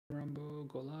Rumble,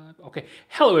 go live. Okay.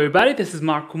 Hello, everybody. This is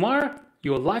Mark Kumar,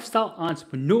 your lifestyle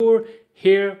entrepreneur,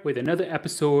 here with another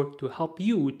episode to help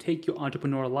you take your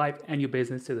entrepreneurial life and your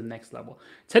business to the next level.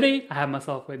 Today, I have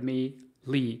myself with me,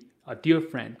 Lee, a dear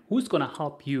friend, who's going to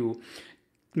help you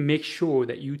make sure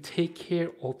that you take care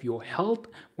of your health.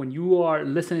 When you are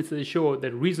listening to the show,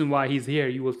 the reason why he's here,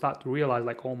 you will start to realize,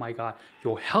 like, oh my God,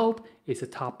 your health is a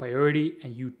top priority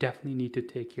and you definitely need to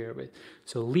take care of it.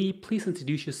 So, Lee, please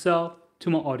introduce yourself to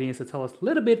my audience and tell us a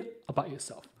little bit about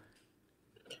yourself.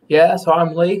 Yeah, so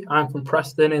I'm Lee. I'm from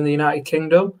Preston in the United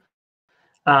Kingdom,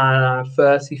 and I'm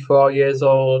 34 years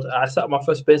old. I set up my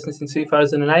first business in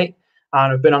 2008,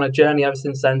 and I've been on a journey ever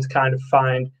since then to kind of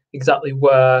find exactly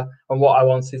where and what I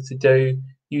wanted to do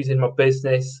using my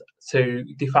business to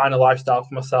define a lifestyle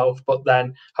for myself, but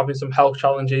then having some health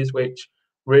challenges which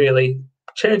really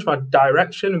changed my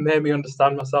direction and made me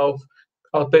understand myself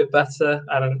a bit better.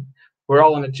 And we're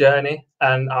all on a journey,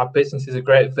 and our business is a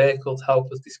great vehicle to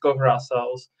help us discover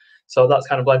ourselves. So that's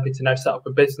kind of led me to now set up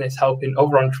a business helping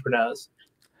other entrepreneurs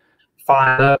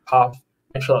find their path,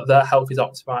 make sure that their health is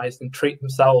optimized and treat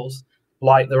themselves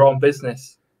like their own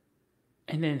business.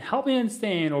 And then help me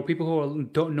understand, or people who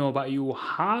don't know about you,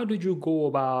 how did you go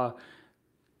about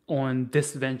on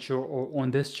this venture or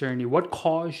on this journey? What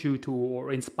caused you to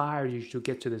or inspired you to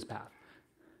get to this path?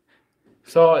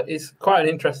 So it's quite an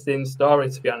interesting story,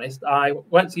 to be honest. I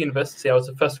went to university. I was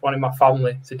the first one in my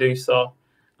family to do so,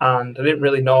 and I didn't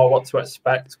really know what to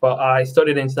expect. But I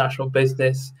studied international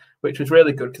business, which was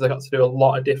really good because I got to do a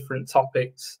lot of different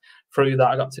topics through that.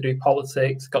 I got to do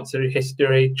politics, got to do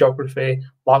history, geography,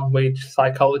 language,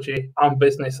 psychology, and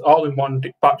business, all in one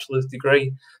bachelor's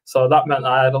degree. So that meant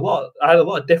I had a lot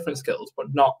of different skills, but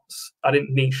I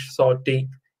didn't niche so deep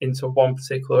into one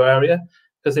particular area,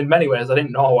 because in many ways I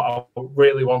didn't know what I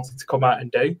really wanted to come out and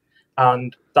do.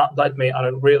 And that led me on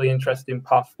a really interesting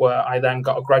path where I then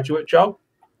got a graduate job.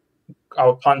 I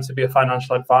was planning to be a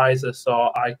financial advisor,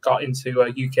 so I got into a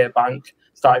UK bank,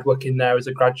 started working there as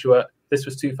a graduate. This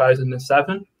was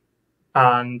 2007.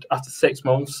 And after 6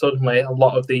 months, suddenly a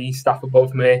lot of the staff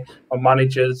above me, or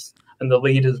managers and the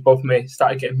leaders above me,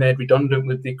 started getting made redundant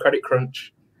with the credit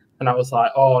crunch. And I was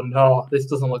like, oh no, this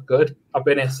doesn't look good. I've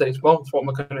been here 6 months. What am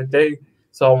I going to do?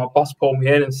 So my boss pulled me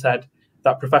in and said,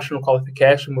 that professional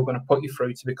qualification we're going to put you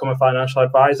through to become a financial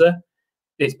advisor,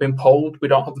 it's been pulled. We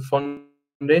don't have the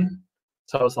funding.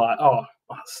 So I was like, oh,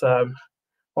 that's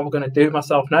what am I going to do with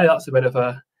myself now? That's a bit of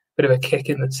a kick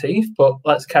in the teeth, but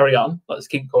let's carry on. Let's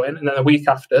keep going. And then a week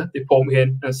after, they pulled me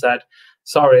in and said,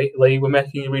 sorry, Lee, we're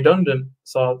making you redundant.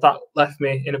 So that left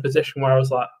me in a position where I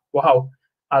was like, wow,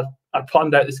 I'd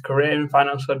planned out this career in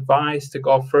financial advice to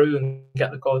go through and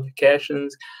get the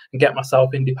qualifications and get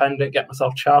myself independent, get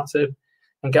myself chartered,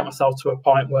 and get myself to a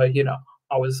point where,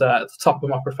 I was at the top of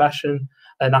my profession.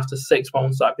 And after 6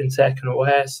 months, I'd been taken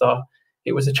away. So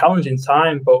it was a challenging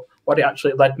time, but what it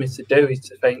actually led me to do is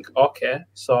to think, okay,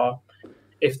 so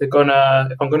if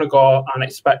I'm gonna go and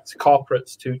expect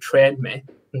corporates to train me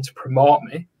and to promote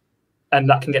me, and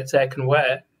that can get taken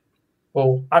away,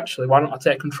 well, actually, why don't I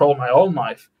take control of my own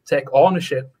life, take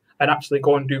ownership, and actually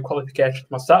go and do qualifications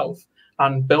myself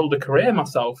and build a career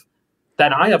myself?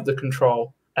 Then I have the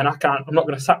control, and I'm not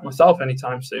going to sack myself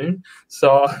anytime soon.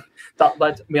 So that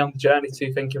led me on the journey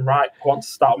to thinking, right, I want to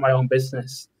start my own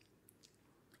business.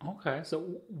 Okay,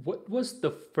 so what was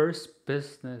the first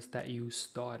business that you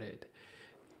started?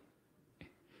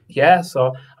 Yeah,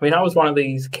 so I was one of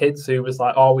these kids who was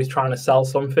like always trying to sell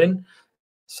something.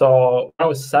 So when I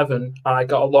was 7, I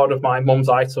got a lot of my mum's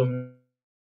items,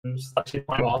 actually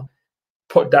my mum,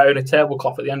 put down a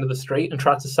tablecloth at the end of the street and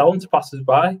tried to sell them to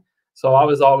passers-by. So I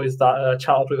was always that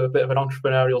child with a bit of an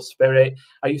entrepreneurial spirit.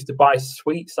 I used to buy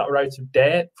sweets that were out of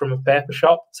date from a paper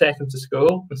shop, take them to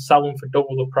school and sell them for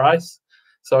double the price.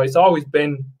 So it's always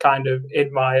been kind of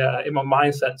in my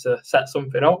mindset to set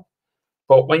something up.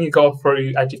 But when you go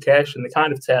through education, they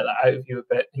kind of take that out of you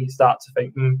a bit, and you start to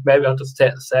think, maybe I'll just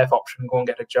take the safe option and go and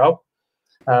get a job.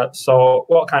 So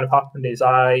what kind of happened is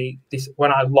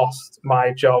when I lost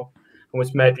my job and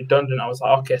was made redundant, I was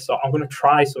like, okay, so I'm going to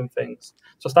try some things.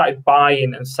 So I started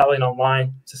buying and selling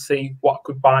online to see what I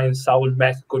could buy and sell and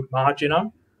make a good margin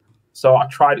on. So I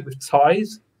tried it with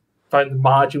toys, found the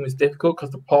margin was difficult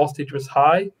because the postage was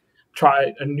high.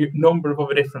 Tried a number of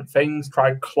other different things,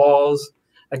 tried clothes.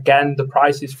 Again, the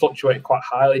prices fluctuate quite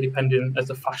highly depending as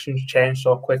the fashions change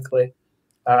so quickly.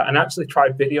 And actually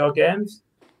tried video games.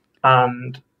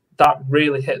 And that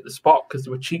really hit the spot because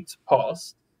they were cheap to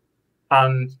post.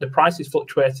 And the prices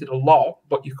fluctuated a lot,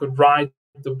 but you could ride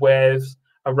the waves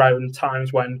around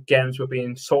times when games were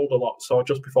being sold a lot. So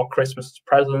just before Christmas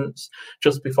presents,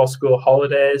 just before school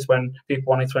holidays, when people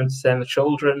wanted to entertain the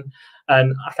children.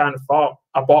 And I kind of thought,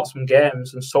 I bought some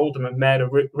games and sold them and made a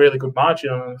really good margin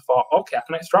on them. And I thought, okay, I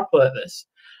can extrapolate this.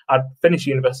 I'd finished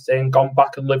university and gone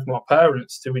back and lived with my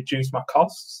parents to reduce my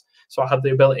costs. So I had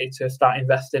the ability to start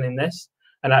investing in this.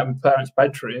 And at my parents'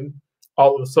 bedroom,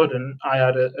 all of a sudden, I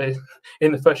had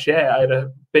in the first year, I had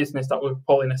a business that was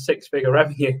pulling a 6-figure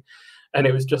revenue. And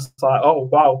it was just like, oh,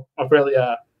 wow, I've really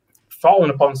fallen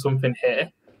upon something here.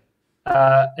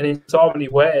 And in so many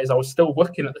ways, I was still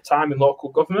working at the time in local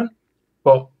government.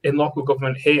 But in local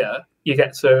government here, you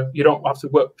don't have to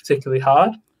work particularly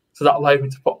hard. So that allowed me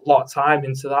to put a lot of time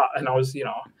into that. And I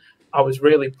was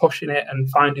really pushing it and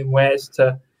finding ways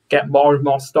to get more and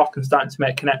more stock and starting to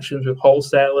make connections with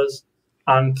wholesalers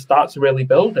and start to really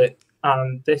build it.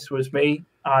 And this was me.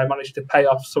 I managed to pay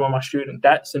off some of my student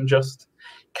debts and just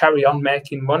carry on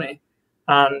making money.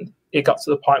 And it got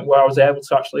to the point where I was able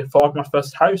to actually afford my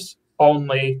first house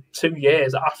only 2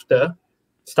 years after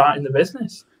starting the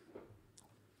business.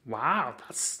 Wow,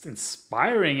 that's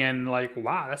inspiring and like,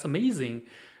 wow, that's amazing.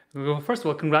 Well, first of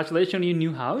all, congratulations on your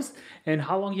new house. And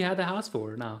how long you had the house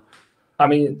for now? I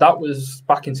mean, that was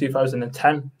back in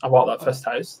 2010. I bought that first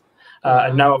house,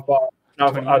 and now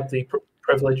I've had the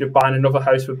privilege of buying another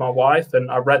house with my wife, and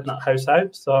I rent that house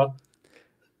out. So,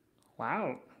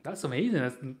 wow, that's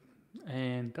amazing.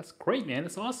 And that's great, man.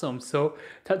 That's awesome. So,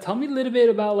 tell me a little bit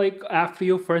about like after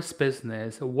your first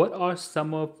business, what are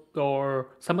some of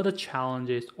the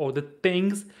challenges or the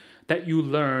things that you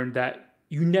learned that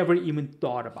you never even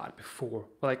thought about before?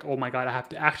 Like, oh my God, I have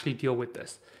to actually deal with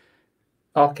this.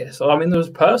 Okay, so I mean, there was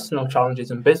personal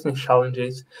challenges and business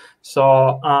challenges.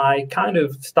 So I kind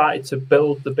of started to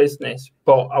build the business,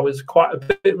 but I was quite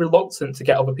a bit reluctant to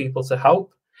get other people to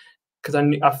help because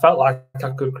I felt like I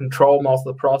could control most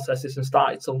of the processes and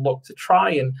started to look to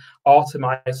try and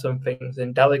automate some things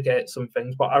and delegate some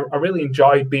things. But I really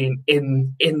enjoyed being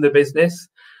in the business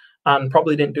and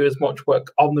probably didn't do as much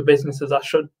work on the business as I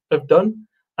should have done.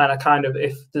 And I kind of,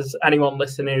 if there's anyone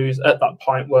listening who's at that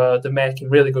point where they're making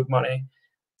really good money,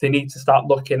 they need to start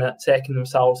looking at taking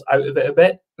themselves out of it a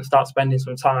bit and start spending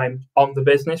some time on the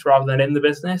business rather than in the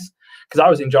business. Because I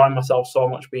was enjoying myself so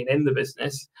much being in the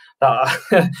business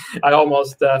that I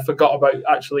almost forgot about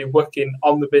actually working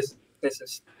on the business and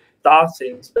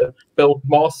starting to build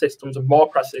more systems and more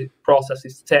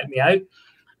processes to take me out.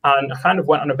 And I kind of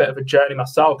went on a bit of a journey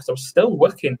myself because I was still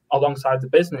working alongside the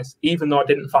business, even though I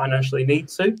didn't financially need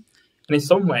to. And in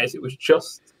some ways, it was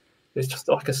just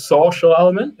like a social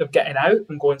element of getting out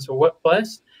and going to a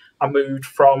workplace. I moved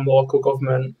from local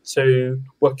government to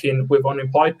working with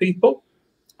unemployed people,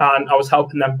 and I was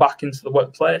helping them back into the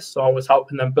workplace. So I was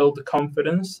helping them build the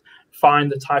confidence, find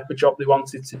the type of job they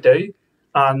wanted to do,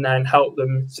 and then help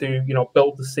them to,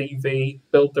 build the CV,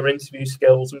 build their interview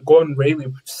skills, and go and really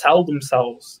sell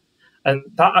themselves. And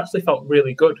that actually felt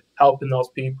really good, helping those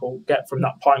people get from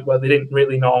that point where they didn't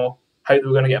really know how they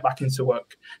were going to get back into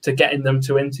work, to getting them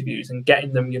to interviews and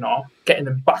getting them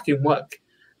back in work,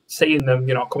 seeing them,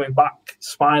 coming back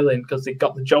smiling because they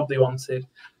got the job they wanted.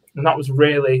 And that was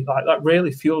really that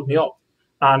really fueled me up.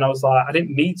 And I was like, I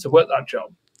didn't need to work that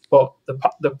job, but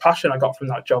the passion I got from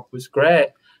that job was great.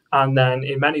 And then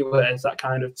in many ways, that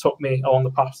kind of took me along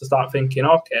the path to start thinking,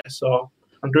 okay, so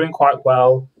I'm doing quite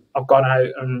well. I've gone out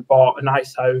and bought a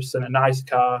nice house and a nice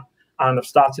car, and I've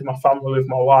started my family with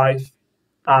my wife.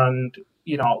 And,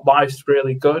 life's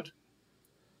really good.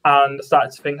 And I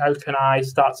started to think, how can I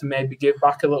start to maybe give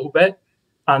back a little bit?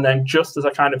 And then just as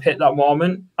I kind of hit that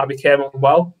moment, I became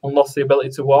unwell and lost the ability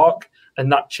to walk.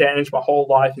 And that changed my whole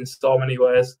life in so many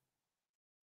ways.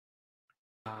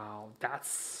 Wow,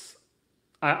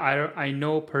 I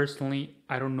know personally,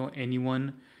 I don't know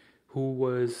anyone who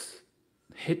was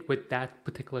hit with that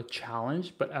particular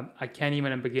challenge, but I can't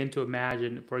even begin to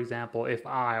imagine, for example, if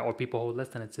I or people who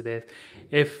listen to this,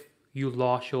 if you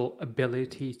lost your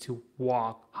ability to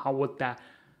walk, how would that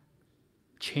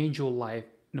change your life?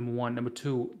 Number one. Number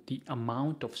two, the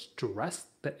amount of stress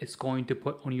that it's going to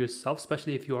put on yourself,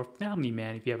 especially if you're a family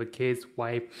man, if you have a kids,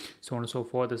 wife, so on and so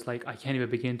forth. It's like, I can't even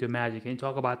begin to imagine. Can you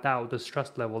talk about that, the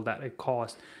stress level that it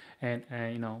caused? And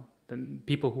then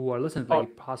people who are listening, they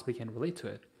possibly can relate to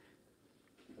it.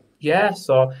 Yeah,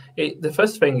 so the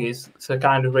first thing is to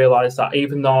kind of realize that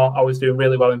even though I was doing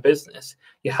really well in business,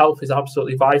 your health is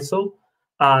absolutely vital.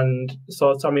 And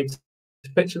so,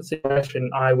 to picture the situation,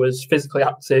 I was physically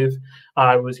active.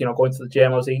 I was, going to the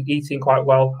gym. I was eating quite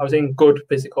well. I was in good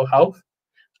physical health.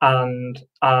 And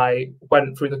I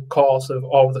went through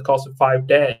over the course of 5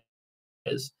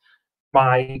 days,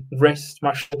 my wrist,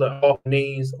 my shoulder, both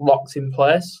knees locked in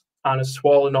place and had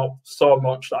swollen up so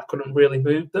much that I couldn't really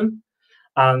move them.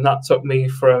 And that took me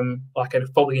from like a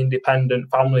fully independent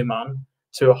family man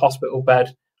to a hospital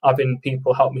bed, having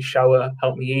people help me shower,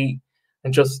 help me eat,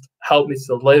 and just help me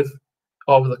to live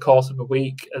over the course of a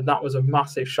week. And that was a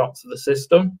massive shock to the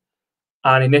system.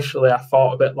 And initially I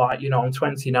thought a bit like, I'm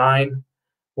 29.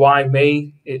 Why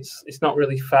me? It's not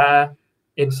really fair.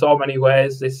 In so many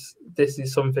ways, this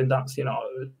is something that's,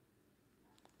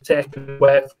 taken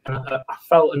away from. I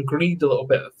felt and grieved a little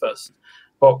bit at first,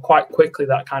 but quite quickly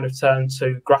that kind of turned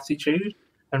to gratitude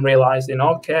and realizing,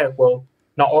 okay, well,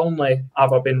 not only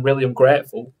have I been really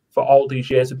ungrateful for all these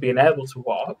years of being able to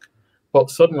walk, but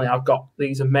suddenly I've got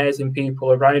these amazing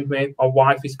people around me. My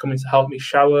wife is coming to help me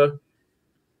shower.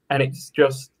 And it's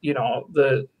just,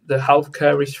 the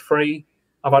healthcare is free.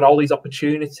 I've had all these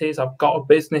opportunities. I've got a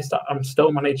business that I'm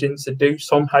still managing to do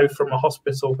somehow from a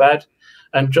hospital bed.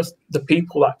 And just the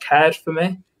people that cared for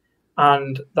me,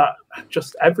 and that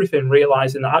just everything,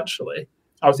 realizing that actually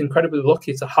I was incredibly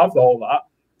lucky to have all that.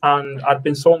 And I'd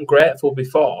been so ungrateful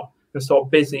before and so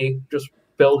busy just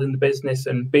building the business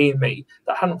and being me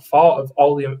that I hadn't thought of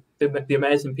all the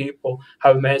amazing people,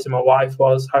 how amazing my wife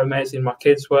was, how amazing my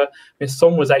kids were. My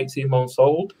son was 18 months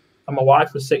old and my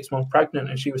wife was 6 months pregnant,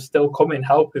 and she was still coming,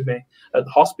 helping me at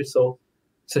the hospital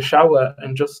to shower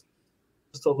and just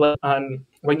to live. And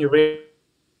when you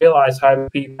realize how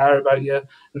people care about you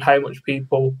and how much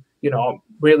people,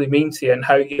 really mean to you, and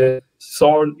how you're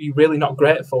really not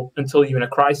grateful until you're in a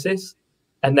crisis.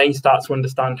 And then you start to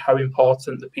understand how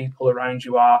important the people around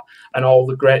you are and all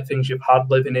the great things you've had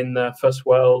living in the first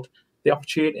world, the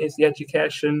opportunities, the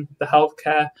education, the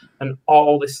healthcare, and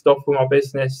all this stuff with my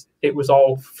business. It was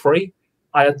all free.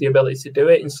 I had the ability to do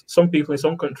it. And some people in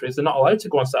some countries, they're not allowed to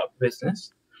go and set up a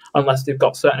business unless they've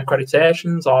got certain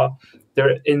accreditations or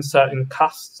they're in certain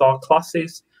castes or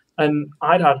classes. And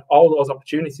I'd had all those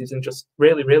opportunities and just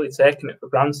really, really taken it for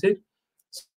granted.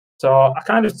 So I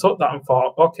kind of took that and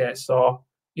thought, okay, so,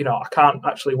 I can't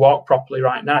actually walk properly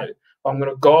right now, but I'm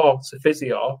going to go to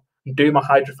physio and do my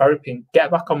hydrotherapy and get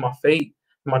back on my feet.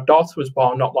 And my daughter was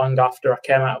born not long after I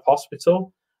came out of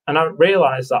hospital. And I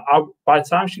realised that by the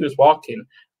time she was walking,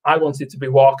 I wanted to be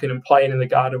walking and playing in the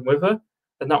garden with her.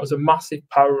 And that was a massive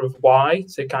power of why,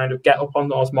 to kind of get up on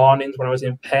those mornings when I was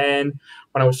in pain,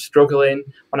 when I was struggling,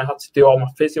 when I had to do all my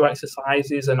physio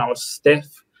exercises and I was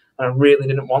stiff and I really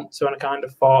didn't want to. And I kind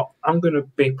of thought, I'm going to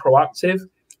be proactive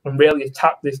and really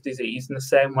attack this disease in the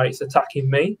same way it's attacking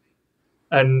me,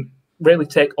 and really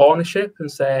take ownership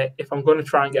and say, if I'm going to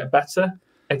try and get better,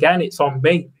 again, it's on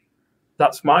me.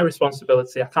 That's my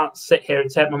responsibility. I can't sit here and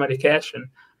take my medication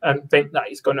and think that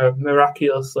it's going to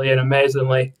miraculously and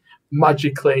amazingly,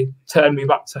 magically turn me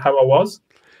back to how I was.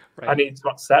 Right. I need to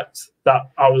accept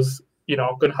that I was,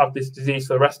 going to have this disease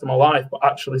for the rest of my life, but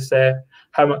actually say,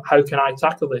 how can I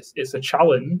tackle this? It's a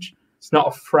challenge. It's not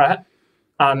a threat.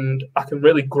 And I can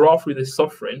really grow through this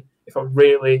suffering if I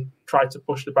really try to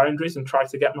push the boundaries and try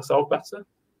to get myself better.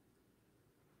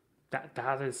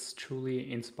 That is truly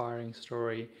an inspiring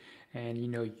story. And,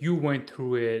 you went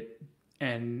through it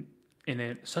and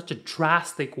in such a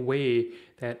drastic way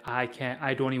that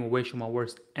I don't even wish my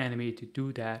worst enemy to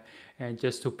do that. And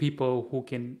just so people who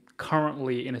can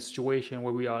currently in a situation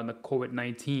where we are in the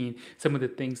COVID-19, some of the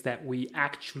things that we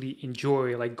actually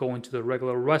enjoy, like going to the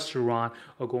regular restaurant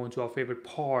or going to our favorite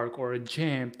park or a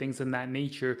gym, things in that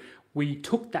nature, we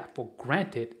took that for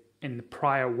granted in the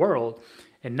prior world.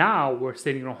 And now we're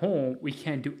sitting at home, we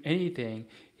can't do anything,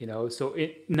 so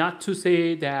not to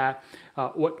say that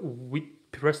what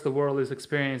the rest of the world is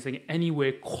experiencing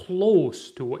anywhere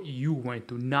close to what you went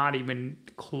through, not even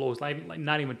close, like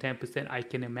not even 10%. I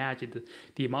can imagine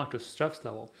the amount of stress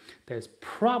level that's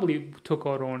probably took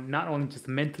out on not only just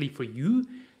mentally for you,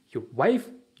 your wife,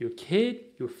 your kid,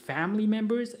 your family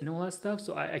members, and all that stuff.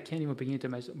 So I can't even begin to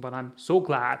imagine, but I'm so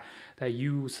glad that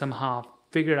you somehow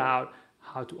figured out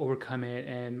how to overcome it,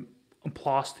 and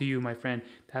applause to you, my friend.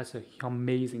 That's an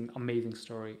amazing, amazing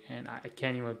story. And I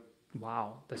can't even,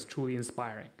 wow, that's truly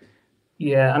inspiring.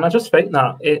 Yeah, and I just think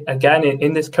that, again,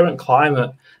 in this current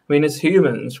climate, as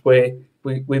humans, we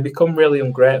become really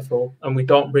ungrateful and we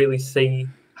don't really see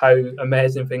how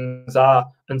amazing things are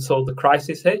until the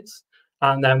crisis hits.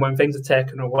 And then when things are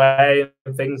taken away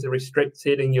and things are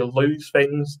restricted and you lose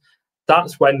things,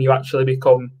 that's when you actually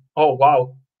become, oh,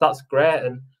 wow, that's great.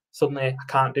 And suddenly I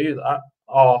can't do that,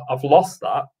 or I've lost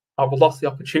that, I've lost the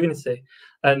opportunity.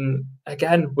 And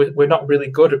again, we're not really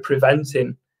good at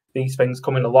preventing these things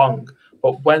coming along.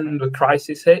 But when the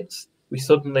crisis hits, we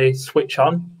suddenly switch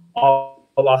on all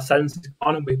all our senses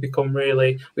on, and we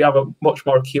have a much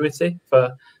more acuity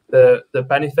for the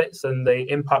benefits and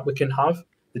the impact we can have,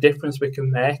 the difference we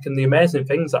can make, and the amazing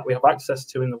things that we have access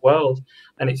to in the world.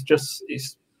 And it's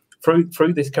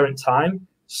through this current time,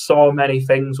 so many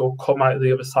things will come out of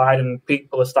the other side, and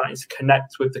people are starting to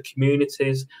connect with the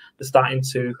communities. They're starting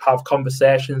to have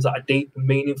conversations that are deep and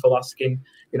meaningful, asking,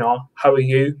 how are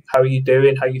you? How are you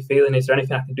doing? How are you feeling? Is there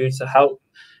anything I can do to help?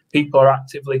 People are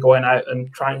actively going out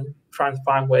and trying to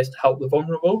find ways to help the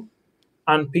vulnerable.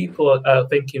 And people are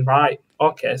thinking, right,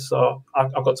 okay, so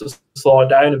I've got to slow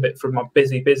down a bit from my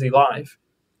busy life.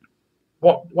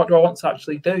 What do I want to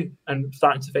actually do? And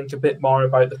starting to think a bit more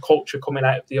about the culture coming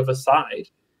out of the other side,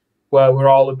 where we're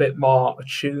all a bit more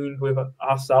attuned with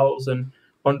ourselves and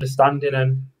understanding,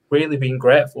 and really being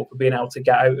grateful for being able to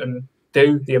get out and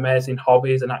do the amazing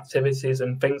hobbies and activities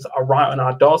and things that are right on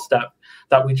our doorstep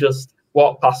that we just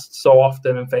walk past so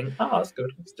often and think, oh, that's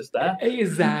good, it's just there.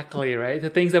 Exactly, right? The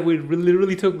things that we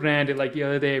really took granted, like the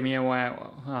other day, me and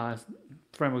my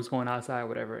friend was going outside,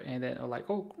 whatever, and then I'm like,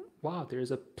 oh, wow,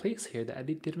 there's a place here that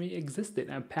didn't really existed.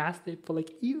 And I passed it for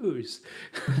like years.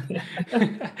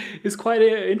 It's quite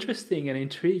interesting and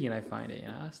intriguing, I find it.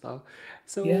 So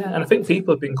yeah, and I think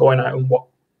people have been going out and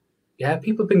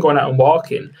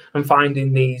walking and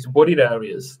finding these wooded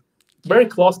areas very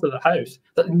close to the house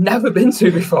that they've never been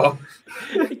to before.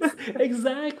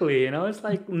 Exactly. It's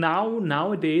like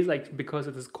nowadays, like because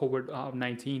of this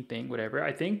COVID-19 thing, whatever,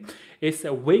 I think it's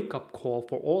a wake-up call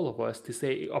for all of us to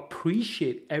say,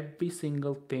 appreciate every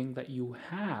single thing that you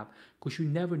have, because you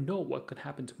never know what could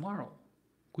happen tomorrow.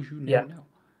 Because you never know.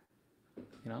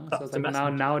 So it's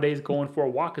like nowadays going for a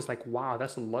walk is like, wow,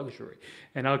 that's a luxury.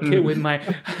 And I'll kid with my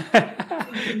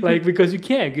like, because you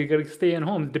gotta stay at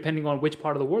home depending on which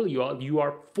part of the world you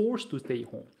are forced to stay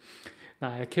home.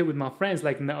 Now I kid with my friends,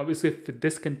 like, now if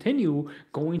this continue,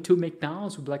 going to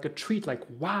McDonald's would be like a treat, like,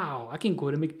 wow, I can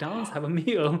go to McDonald's, have a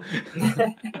meal.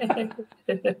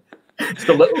 It's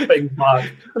the little things,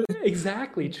 Mark.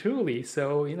 Exactly, truly.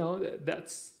 So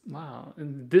that's wow.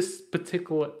 And this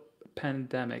particular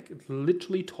pandemic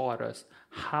literally taught us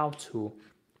how to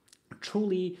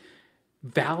truly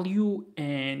value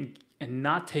and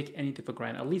not take anything for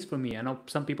granted. At least for me, I know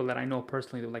some people that I know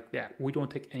personally, they're like, yeah, we don't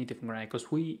take anything for granted, because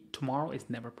tomorrow is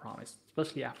never promised,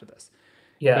 especially after this.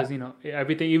 Yeah, because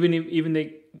everything,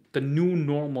 even the new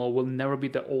normal will never be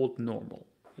the old normal.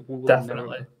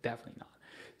 Definitely not.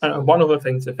 And one other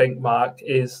thing to think, Mark,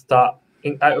 is that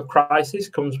out of crisis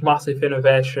comes massive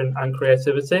innovation and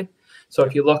creativity. So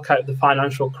if you look at the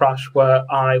financial crash where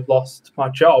I lost my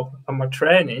job and my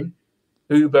training,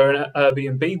 Uber and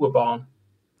Airbnb were born.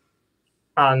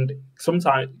 And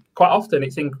sometimes, quite often,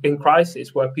 it's in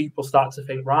crisis where people start to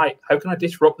think, right, how can I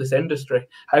disrupt this industry?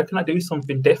 How can I do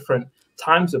something different?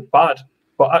 Times are bad,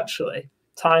 but actually,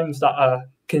 times that are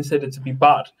considered to be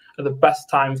bad are the best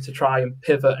times to try and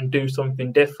pivot and do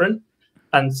something different,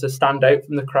 and to stand out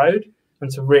from the crowd, and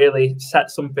to really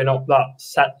set something up that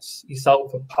sets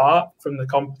yourself apart from the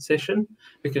competition.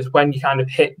 Because when you kind of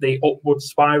hit the upward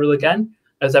spiral again,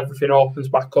 as everything opens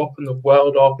back up and the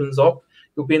world opens up,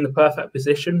 you'll be in the perfect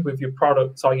position with your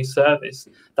product or your service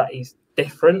that is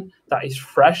different, that is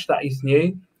fresh, that is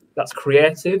new, that's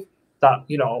creative, that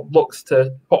looks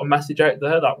to put a message out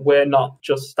there that we're not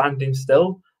just standing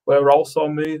still, we're also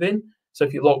moving. So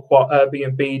if you look what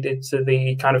Airbnb did to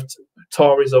the kind of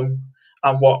tourism,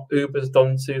 and what Uber's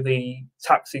done to the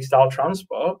taxi-style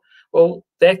transport, well,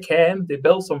 they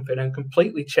built something and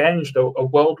completely changed a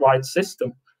worldwide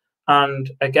system.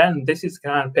 And again, this is the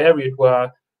kind of period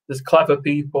where there's clever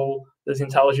people, there's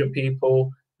intelligent people,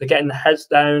 they're getting their heads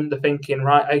down, they're thinking,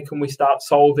 right, how can we start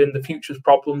solving the future's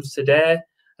problems today?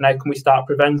 And how can we start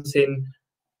preventing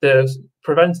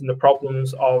the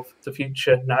problems of the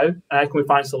future now? And how can we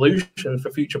find solutions for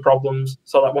future problems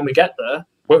so that when we get there,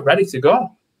 we're ready to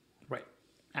go?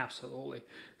 Absolutely.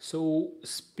 So,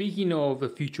 speaking of the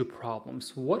future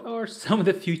problems, what are some of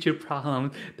the future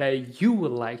problems that you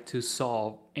would like to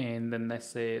solve in the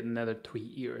next, say, another 3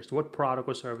 years? What product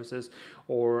or services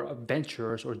or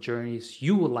ventures or journeys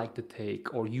you would like to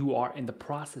take, or you are in the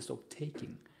process of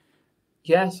taking?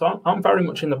 Yeah, so I'm very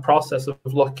much in the process of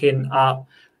looking at,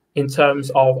 in terms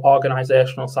of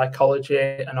organizational psychology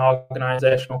and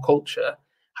organizational culture,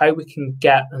 how we can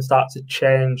get and start to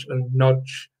change and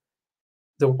nudge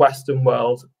the Western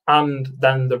world and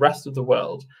then the rest of the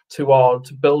world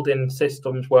towards building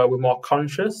systems where we're more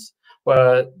conscious,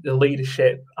 where the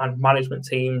leadership and management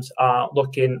teams are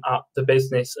looking at the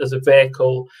business as a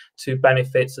vehicle to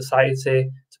benefit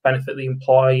society, to benefit the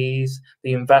employees,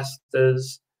 the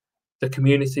investors, the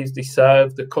communities they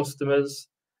serve, the customers,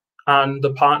 and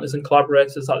the partners and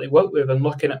collaborators that they work with, and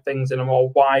looking at things in a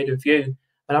more wider view,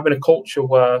 and having a culture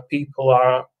where people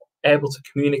are able to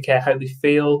communicate how they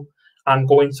feel and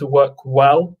go into work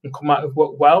well and come out of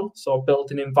work well. So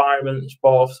building environments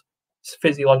both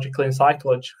physiologically and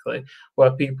psychologically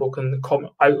where people can come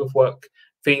out of work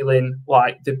feeling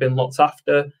like they've been looked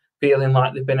after, feeling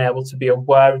like they've been able to be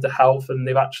aware of the health and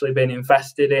they've actually been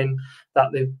invested in,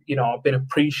 that they've, been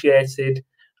appreciated,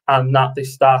 and that they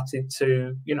started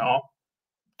to,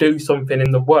 do something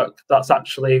in the work that's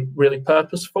actually really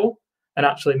purposeful and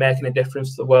actually making a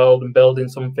difference to the world and building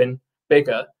something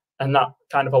bigger. And that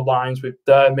kind of aligns with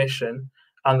their mission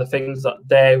and the things that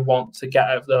they want to get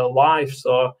out of their life.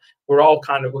 So we've all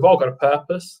got a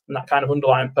purpose, and that kind of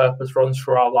underlying purpose runs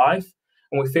through our life.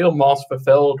 And we feel most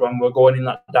fulfilled when we're going in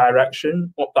that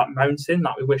direction, up that mountain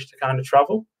that we wish to kind of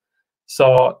travel.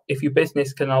 So if your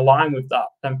business can align with that,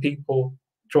 then people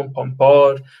jump on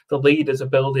board. The leaders are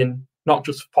building not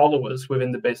just followers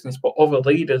within the business, but other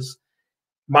leaders.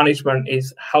 Management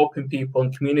is helping people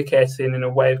and communicating in a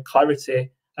way of clarity,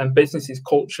 and businesses'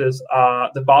 cultures are,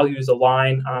 the values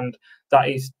align, and that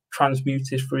is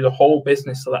transmuted through the whole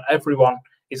business so that everyone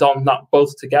is on that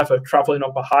buzz together, traveling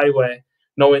up a highway,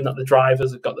 knowing that the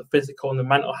drivers have got the physical and the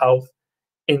mental health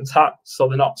intact, so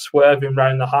they're not swerving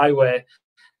around the highway,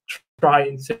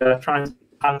 trying to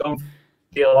hang on for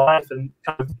dear life. And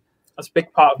that's a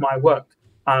big part of my work.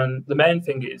 And the main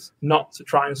thing is not to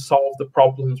try and solve the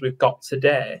problems we've got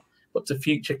today, but to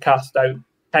future cast out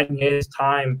 10 years'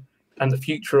 time and the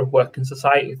future of work and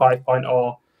society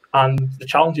 5.0, and the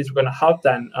challenges we're going to have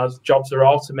then as jobs are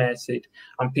automated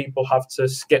and people have to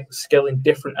skill in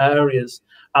different areas,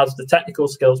 as the technical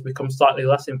skills become slightly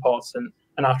less important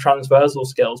and our transversal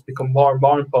skills become more and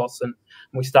more important,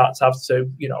 and we start to have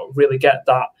to, really get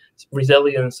that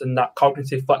resilience and that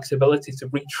cognitive flexibility to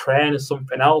retrain as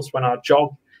something else when our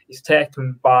job is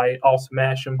taken by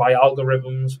automation, by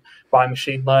algorithms, by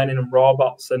machine learning and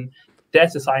robots. And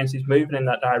data science is moving in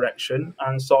that direction,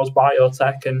 and so is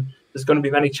biotech, and there's going to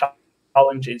be many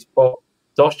challenges, but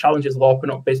those challenges will open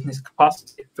up business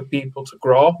capacity for people to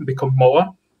grow and become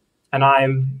more. And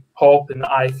I'm hoping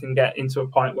that I can get into a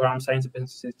point where I'm saying to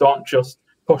businesses, don't just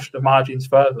push the margins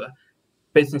further.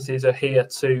 Businesses are here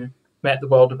to make the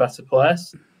world a better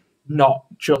place, not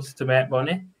just to make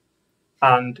money.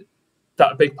 And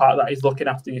that a big part of that is looking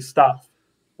after your staff,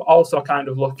 but also kind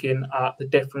of looking at the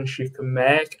difference you can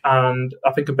make. And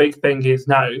I think a big thing is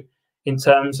now, in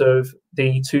terms of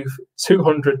the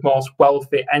 200 most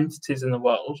wealthy entities in the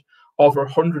world, over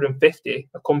 150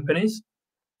 are companies.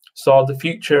 So the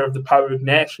future of the power of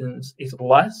nations is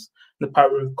less. The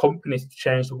power of companies to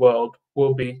change the world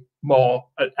will be more,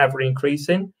 ever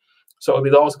increasing. So it'll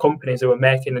be those companies who are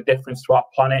making a difference to our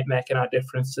planet, making a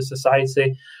difference to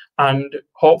society, and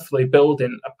hopefully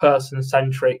building a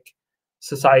person-centric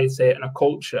society and a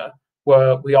culture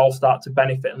where we all start to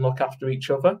benefit and look after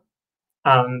each other.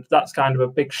 And that's kind of a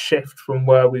big shift from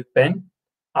where we've been,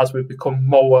 as we've become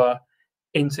more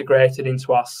integrated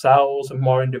into ourselves and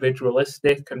more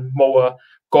individualistic and more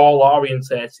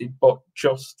goal-orientated, but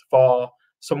just for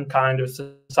some kind of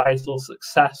societal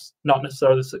success, not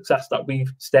necessarily the success that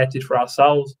we've stated for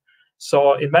ourselves.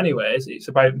 So in many ways, it's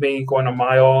about me going on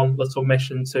my own little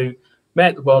mission to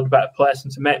make the world a better place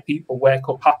and to make people wake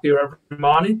up happier every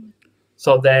morning.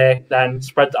 So they then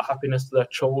spread that happiness to their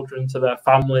children, to their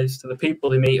families, to the people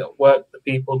they meet at work, the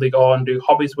people they go and do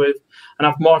hobbies with, and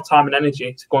have more time and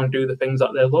energy to go and do the things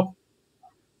that they love.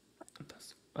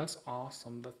 That's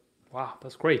awesome. Wow,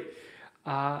 that's great.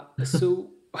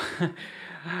 So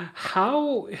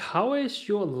how is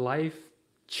your life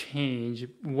change?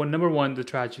 Number one, the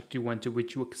tragedy you went to,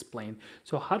 which you explained.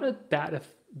 So how did that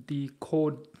the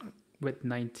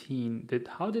COVID-19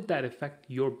 how did that affect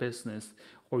your business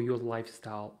or your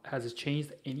lifestyle? Has it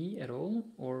changed any at all,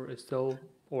 or is it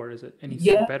any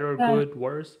better, good,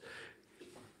 worse?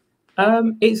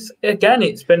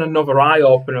 It's been another eye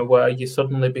opener where you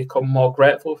suddenly become more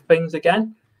grateful for things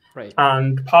again. Right.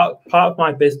 And part of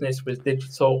my business was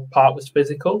digital, part was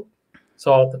physical.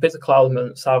 So the physical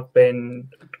elements have been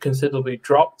considerably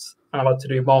dropped, and I've had to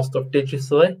do more stuff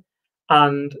digitally.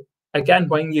 And again,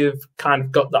 when you've kind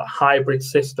of got that hybrid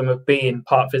system of being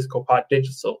part physical, part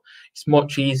digital, it's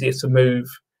much easier to move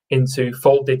into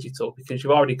full digital because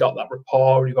you've already got that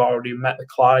rapport, you've already met the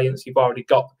clients, you've already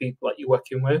got the people that you're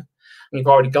working with, and you've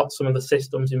already got some of the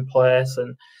systems in place.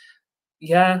 And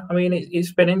yeah, I mean,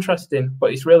 it's been interesting,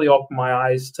 but it's really opened my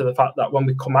eyes to the fact that when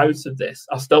we come out of this,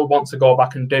 I still want to go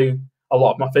back and do a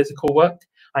lot of my physical work.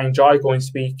 I enjoy going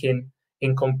speaking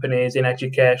in companies, in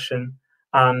education,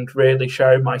 and really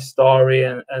sharing my story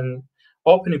and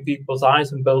opening people's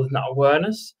eyes and building that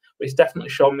awareness. but it's definitely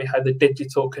shown me how the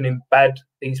digital can embed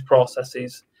these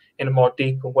processes in a more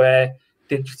deeper way.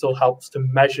 Digital helps to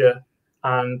measure,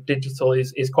 and digital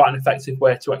is quite an effective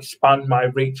way to expand my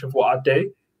reach of what I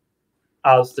do.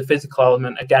 As the physical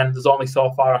element, again, there's only so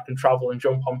far I can travel and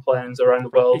jump on planes around the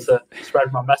world to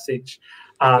spread my message.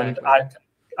 And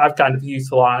I've kind of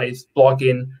utilized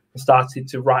blogging and started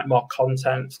to write more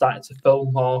content, started to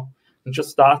film more, and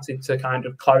just started to kind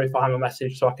of clarify my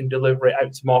message so I can deliver it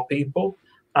out to more people.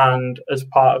 And as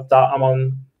part of that, I'm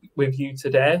on with you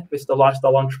today, Mr.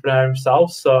 Lifestyle Entrepreneur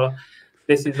himself. So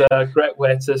this is a great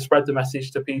way to spread the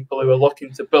message to people who are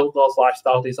looking to build those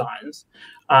lifestyle designs.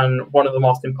 And one of the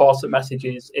most important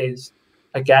messages is,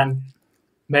 again,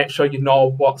 make sure you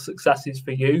know what success is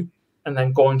for you and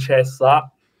then go and chase that.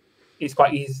 It's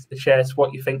quite easy to chase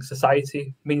what you think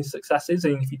society means success is.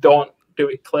 And if you don't do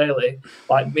it clearly,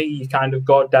 like me, you kind of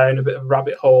go down a bit of a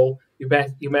rabbit hole. You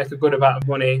make a good amount of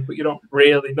money, but you don't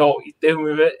really know what you're doing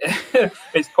with it.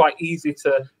 It's quite easy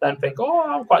to then think, oh,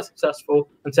 I'm quite successful,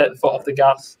 and take the foot off the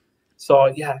gas. So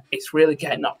yeah, it's really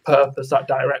getting that purpose, that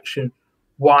direction.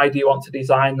 Why do you want to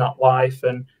design that life?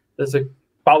 And there's a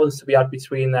balance to be had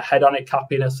between the hedonic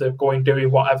happiness of going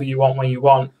doing whatever you want when you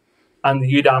want, and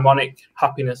the eudaimonic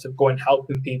happiness of going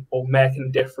helping people, making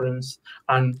a difference,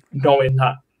 and knowing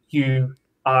that you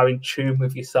are in tune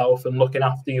with yourself and looking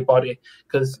after your body,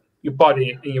 because your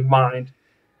body and your mind,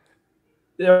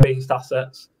 they're the biggest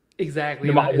assets. Exactly.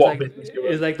 No matter what business you're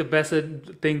in. It's like the best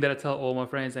thing that I tell all my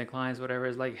friends and clients, whatever,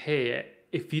 is like, hey,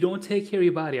 if you don't take care of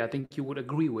your body, I think you would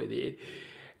agree with it,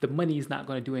 the money is not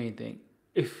going to do anything.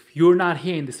 If you're not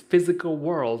here in this physical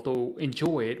world to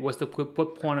enjoy it, what's the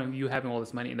what point of you having all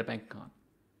this money in the bank account?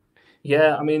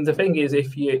 Yeah, I mean, the thing is,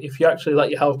 if you actually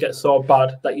let your health get so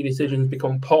bad that your decisions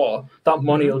become poor, that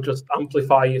money will just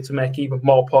amplify you to make even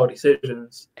more poor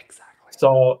decisions. Exactly.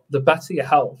 So the better your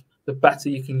health, the better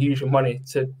you can use your money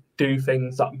to do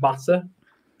things that matter.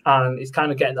 And it's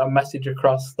kind of getting that message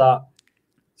across that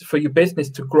for your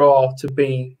business to grow to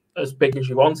be as big as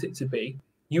you want it to be,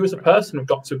 you as a person have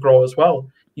got to grow as well.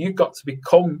 You've got to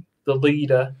become the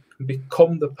leader and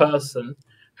become the person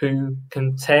who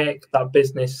can take that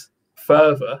business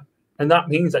further. And that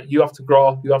means that you have to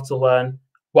grow, you have to learn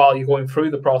while you're going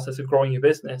through the process of growing your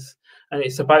business. And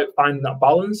it's about finding that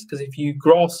balance, because if you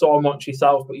grow so much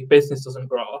yourself but your business doesn't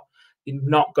grow, you're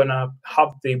not going to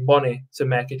have the money to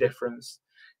make a difference.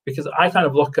 Because I kind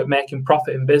of look at making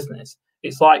profit in business.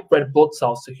 It's like red blood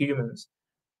cells to humans.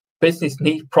 Business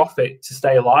needs profit to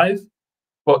stay alive,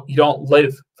 but you don't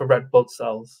live for red blood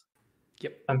cells.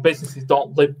 Yep. And businesses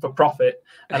don't live for profit.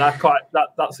 And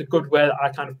that's a good way that I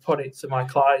kind of put it to my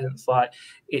clients. Like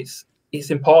it's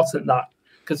important that,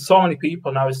 because so many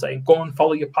people now are saying, go and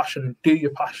follow your passion and do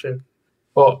your passion.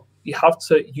 But you have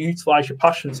to utilize your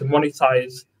passion to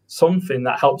monetize something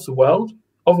that helps the world.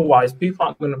 Otherwise, people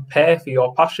aren't going to pay for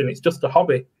your passion. It's just a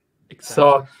hobby. Exactly.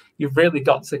 So you've really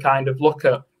got to kind of look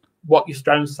at what your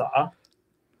strengths are,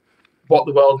 what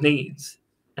the world needs,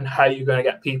 and how you're going to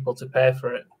get people to pay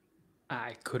for it.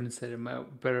 I couldn't say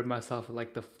it better myself.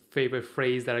 Like the favorite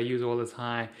phrase that I use all the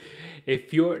time.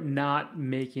 If you're not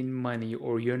making money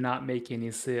or you're not making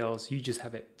any sales, you just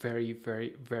have a very,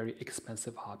 very, very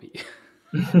expensive hobby.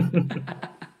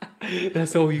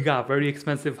 That's all you got. Very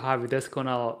expensive hobby. That's going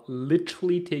to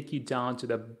literally take you down to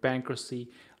the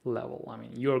bankruptcy level. I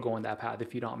mean, you're going that path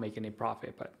if you don't make any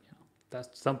profit. But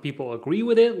that's, some people agree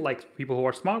with it, like people who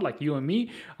are smart, like you and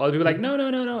me. Other people are like,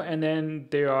 no. And then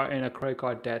they are in a credit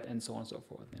card debt and so on and so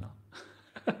forth,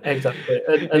 Exactly.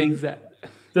 And exactly.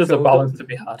 There's a balance to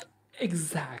be had.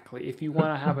 Exactly. If you want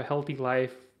to have a healthy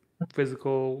life,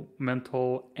 physical,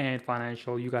 mental, and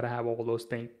financial, you got to have all those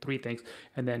three things.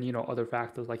 And then, other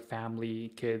factors like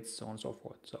family, kids, so on and so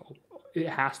forth. So it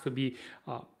has to be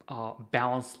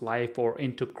balanced life, or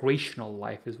integrational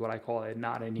life is what I call it,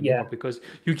 not anymore, because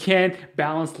you can't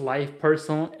balance life,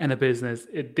 personal, and a business.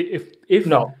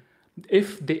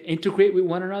 If they integrate with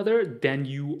one another, then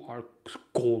you are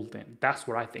golden. That's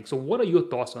what I think. So what are your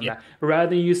thoughts on that? Rather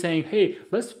than you saying, hey,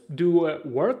 let's do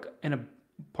work and a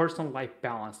personal life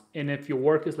balance. And if your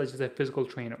work is, let's just say, physical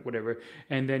trainer, whatever,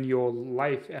 and then your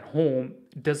life at home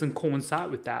doesn't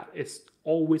coincide with that, it's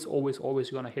always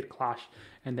going to hit clash.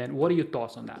 And then what are your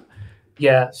thoughts on that?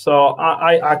 Yeah, so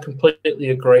I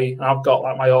completely agree. I've got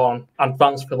like my own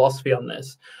advanced philosophy on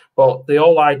this. But the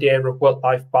whole idea of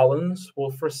work-life balance, well,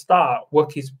 for a start,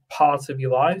 work is part of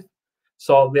your life.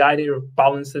 So the idea of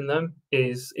balancing them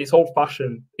it's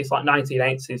old-fashioned. It's like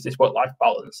 1980s, this work-life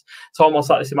balance. It's almost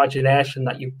like this imagination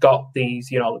that you've got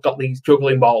these, got these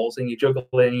juggling balls, and you're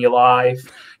juggling your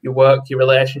life, your work, your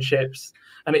relationships.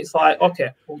 And it's like,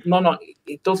 okay, well, no,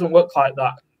 it doesn't work like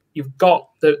that. you've got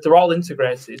they're all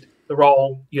integrated. They're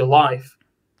all your life.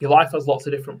 Your life has lots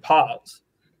of different parts,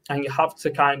 and you have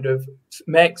to kind of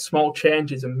make small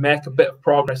changes and make a bit of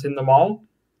progress in them all.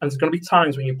 And there's going to be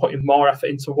times when you're putting more effort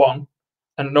into one,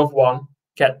 and another one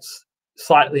gets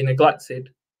slightly neglected.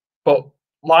 But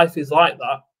life is like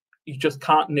that. You just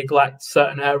can't neglect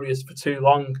certain areas for too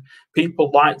long.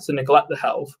 People like to neglect the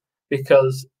health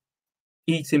because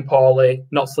eating poorly,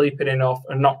 not sleeping enough,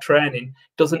 and not training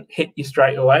doesn't hit you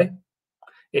straight away.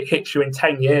 It hits you in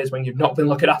 10 years when you've not been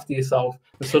looking after yourself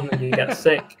and suddenly you get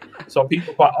sick. So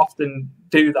people quite often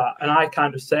do that. And I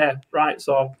kind of say, right,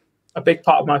 so a big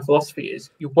part of my philosophy is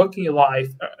your work and your life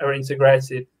are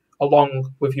integrated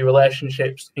along with your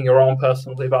relationships and your own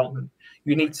personal development.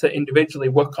 You need to individually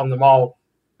work on them all.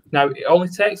 Now, it only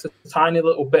takes a tiny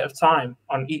little bit of time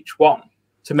on each one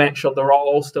to make sure they're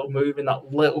all still moving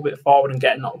that little bit forward and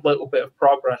getting that little bit of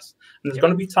progress. And there's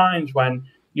going to be times when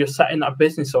you're setting that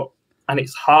business up and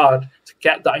it's hard to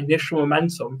get that initial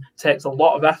momentum. It takes a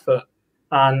lot of effort.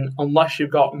 And unless you've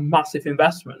got massive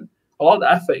investment, a lot of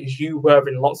the effort is you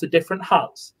wearing lots of different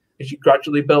hats as you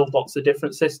gradually build lots of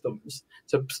different systems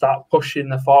to start pushing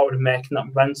them forward and making that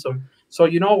momentum. So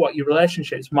you know what, your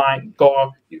relationships might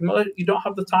go, you don't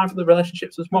have the time for the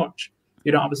relationships as much.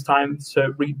 You don't have the time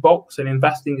to read books and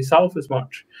invest in yourself as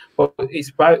much. But it's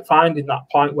about finding that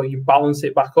point where you balance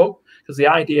it back up. Because the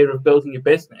idea of building your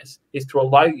business is to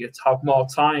allow you to have more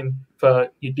time for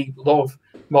your deep love,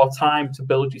 more time to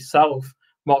build yourself,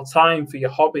 more time for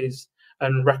your hobbies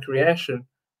and recreation.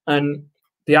 And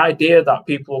the idea that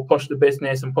people will push the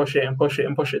business and push it and push it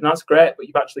and push it, and that's great, but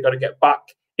you've actually got to get back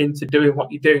into doing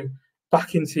what you do,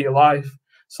 back into your life.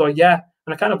 So yeah,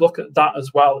 and I kind of look at that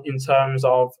as well in terms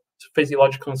of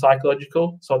physiological and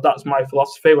psychological. So that's my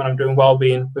philosophy when I'm doing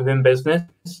well-being within business.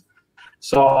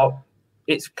 So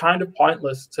it's kind of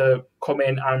pointless to come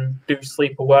in and do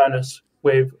sleep awareness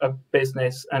with a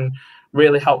business and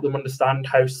really help them understand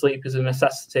how sleep is a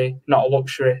necessity, not a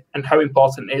luxury, and how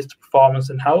important it is to performance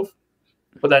and health.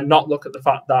 But then not look at the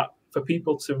fact that for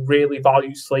people to really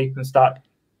value sleep and start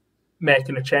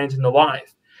making a change in their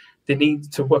life, they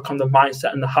need to work on the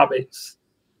mindset and the habits.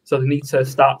 So they need to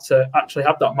start to actually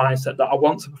have that mindset that I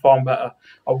want to perform better.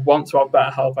 I want to have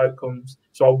better health outcomes.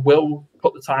 So I will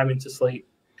put the time into sleep,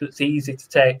 because it's easy to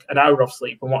take an hour off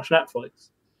sleep and watch Netflix.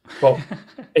 But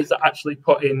it's actually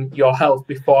putting your health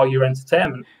before your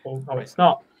entertainment. Well, no, it's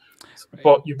not. Right.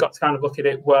 But you've got to kind of look at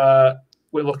it where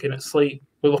we're looking at sleep,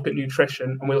 we look at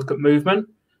nutrition, and we look at movement.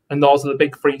 And those are the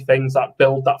big three things that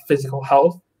build that physical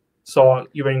health. So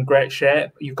you're in great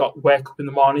shape. You've got to wake up in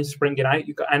the morning, springing out.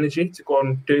 You've got energy to go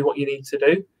and do what you need to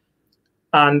do.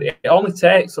 And it only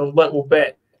takes a little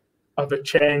bit of a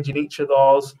change in each of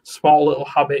those small little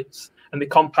habits, and they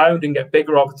compound and get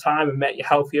bigger over time and make you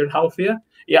healthier and healthier.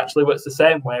 It actually works the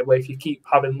same way, where if you keep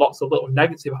having lots of little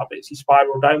negative habits, you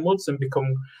spiral downwards and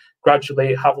become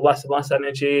gradually have less and less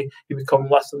energy. You become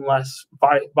less and less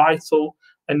vital,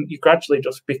 and you gradually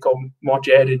just become more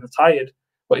jaded and tired.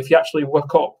 But if you actually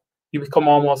work up, you become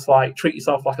almost like, treat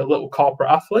yourself like a little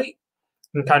corporate athlete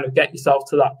and kind of get yourself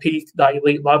to that peak, that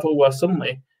elite level where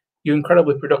suddenly you're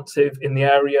incredibly productive in the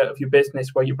area of your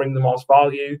business where you bring the most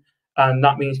value. And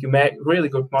that means you make really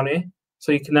good money.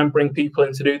 So you can then bring people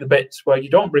in to do the bits where you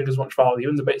don't bring as much value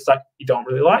and the bits that you don't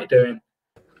really like doing.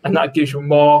 And that gives you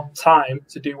more time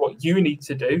to do what you need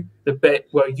to do, the bit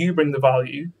where you bring the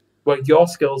value, where your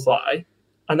skills lie.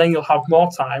 And then you'll have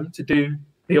more time to do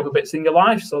the other bits in your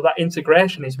life. So that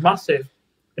integration is massive.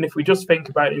 And if we just think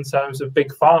about it in terms of big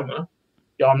pharma,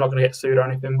 I'm not going to get sued or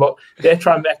anything, but they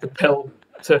try and make a pill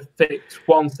to fix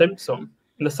one symptom,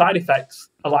 and the side effects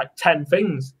are like 10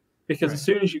 things, because as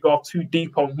soon as you go too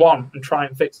deep on one and try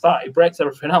and fix that, it breaks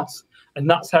everything else. And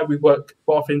that's how we work,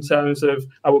 both in terms of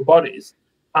our bodies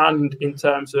and in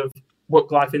terms of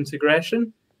work-life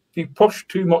integration. If you push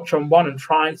too much on one and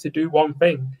try to do one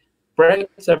thing, it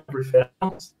breaks everything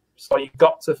else. So you've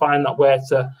got to find that way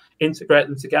to integrate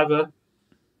them together,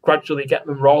 gradually get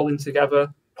them rolling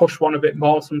together, push one a bit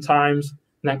more sometimes,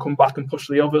 and then come back and push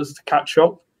the others to catch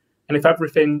up. And if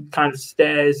everything kind of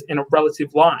stays in a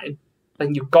relative line,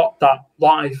 then you've got that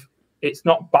life. It's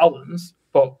not balanced,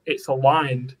 but it's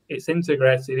aligned, it's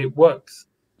integrated, it works.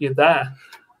 You're there.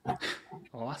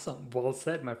 Awesome. Well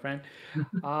said, my friend.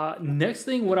 Next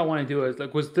thing, what I want to do is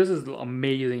this is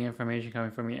amazing information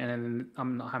coming from me, and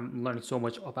I'm learning so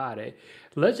much about it.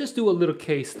 Let's just do a little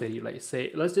case study. Let's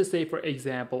just say, for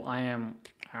example, I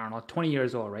don't know, 20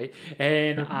 years old, right?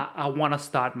 And I want to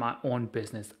start my own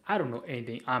business. I don't know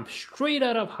anything. I'm straight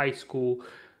out of high school.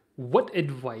 What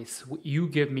advice would you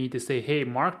give me to say, hey,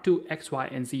 Mark, do X, Y,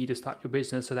 and Z to start your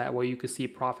business so that way you can see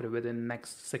profit within the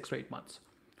next 6 or 8 months?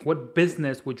 What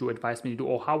business would you advise me to do,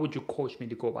 or how would you coach me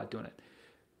to go about doing it?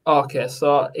 Okay,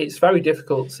 so it's very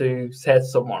difficult to say to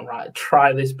someone, right,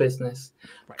 try this business.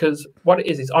 Right. Because what it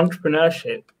is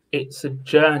entrepreneurship. It's a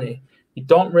journey. You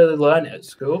don't really learn it at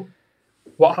school.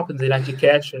 What happens in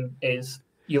education is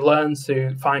you learn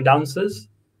to find answers,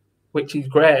 which is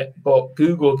great, but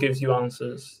Google gives you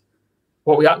answers.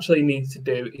 What we actually need to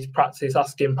do is practice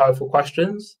asking powerful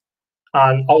questions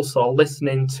and also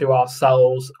listening to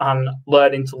ourselves and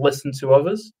learning to listen to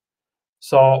others.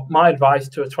 So my advice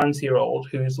to a 20-year-old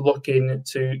who's looking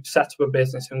to set up a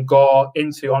business and go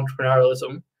into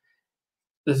entrepreneurialism,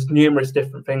 there's numerous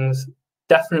different things.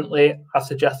 Definitely, I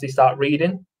suggest they start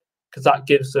reading, because that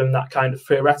gives them that kind of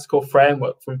theoretical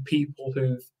framework from people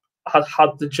who've had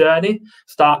the journey.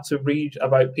 Start to read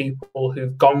about people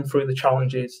who've gone through the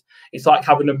challenges. It's like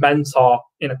having a mentor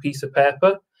in a piece of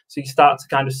paper. So you start to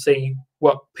kind of see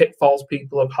what pitfalls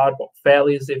people have had, what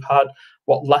failures they've had,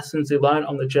 what lessons they learned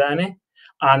on the journey.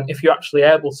 And if you're actually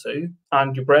able to,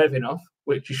 and you're brave enough,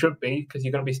 which you should be, because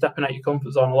you're going to be stepping out your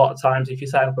comfort zone a lot of times if you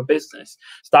set up a business,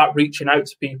 start reaching out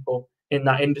to people in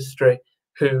that industry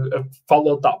who have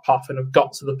followed that path and have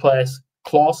got to the place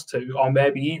close to, or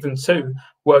maybe even to,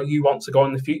 where you want to go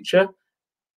in the future.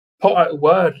 Put out a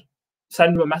word,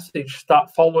 send them a message,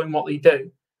 start following what they do.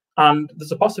 And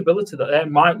there's a possibility that they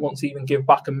might want to even give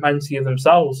back and mentor you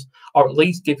themselves, or at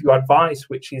least give you advice,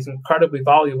 which is incredibly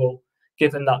valuable,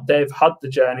 given that they've had the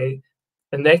journey,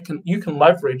 and you can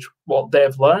leverage what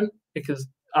they've learned, because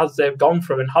as they've gone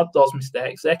through and had those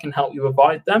mistakes, they can help you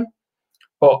avoid them.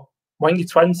 But when you're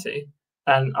 20,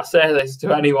 and I say this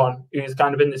to anyone who's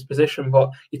kind of in this position, but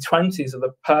your 20s are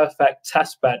the perfect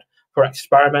test bed for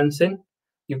experimenting.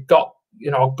 You've got,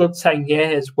 a good 10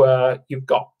 years where you've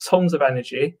got tons of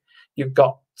energy, you've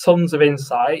got tons of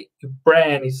insight, your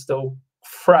brain is still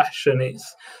fresh, and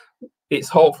it's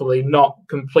hopefully not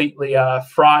completely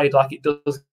fried like it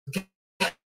does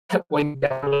when you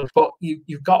get older. But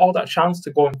you've got all that chance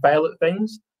to go and fail at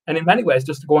things, and in many ways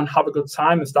just to go and have a good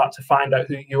time and start to find out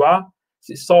who you are.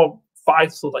 It's so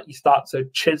vital that you start to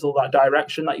chisel that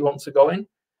direction that you want to go in,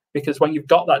 because when you've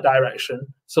got that direction,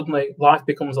 suddenly life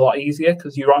becomes a lot easier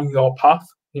because you're on your path,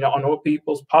 you're not on other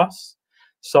people's paths.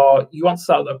 So you want to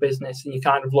start a business and you're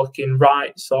kind of looking,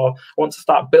 right, so I want to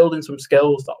start building some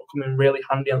skills that will come in really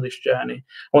handy on this journey.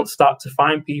 I want to start to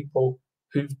find people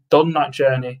who've done that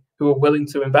journey, who are willing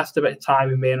to invest a bit of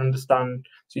time in me and understand.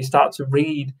 So you start to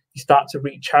read, you start to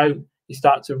reach out, you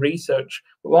start to research,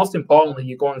 but most importantly,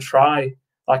 you go and try.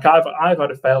 Like I've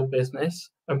had a failed business,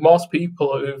 and most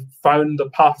people who've found the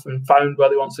path and found where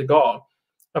they want to go,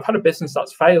 I've had a business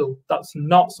that's failed. That's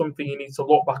not something you need to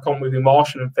look back on with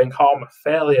emotion and think, oh, I'm a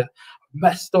failure, I'm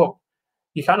messed up.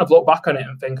 You kind of look back on it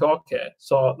and think, okay,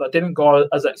 so that didn't go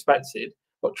as expected,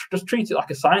 but just treat it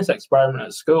like a science experiment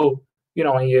at school.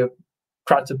 When you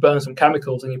try to burn some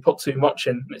chemicals and you put too much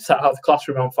in and it set half the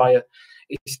classroom on fire.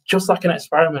 It's just like an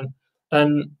experiment.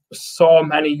 And so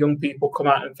many young people come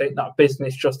out and think that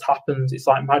business just happens. It's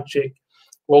like magic.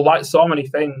 Well, like so many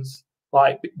things,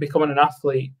 like becoming an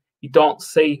athlete, you don't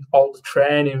see all the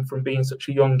training from being such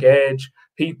a young age.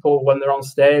 People, when they're on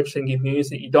stage singing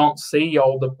music, you don't see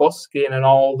all the busking and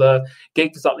all the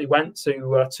gigs that they went to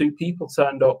where 2 people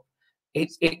turned up.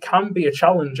 It can be a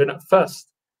challenge. And at first,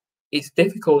 it's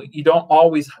difficult. You don't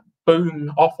always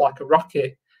boom off like a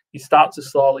rocket. You start to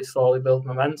slowly build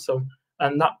momentum.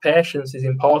 And that patience is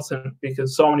important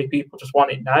because so many people just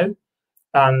want it now.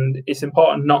 And it's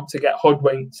important not to get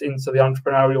hoodwinked into the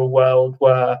entrepreneurial world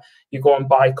where you go and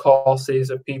buy courses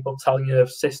of people telling you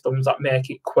of systems that make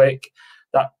it quick,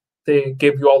 that they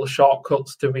give you all the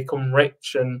shortcuts to become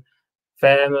rich and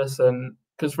famous. And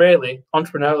because really,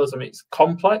 entrepreneurialism, it's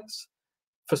complex.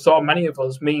 For so many of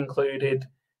us, me included,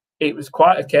 it was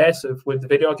quite a case of, with the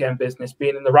video game business,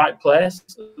 being in the right place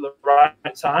at the right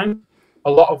time,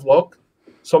 a lot of luck,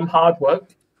 some hard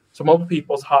work, some other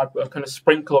people's hard work, and a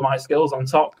sprinkle of my skills on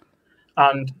top.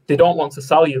 And they don't want to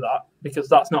sell you that because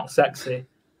that's not sexy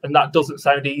and that doesn't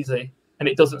sound easy and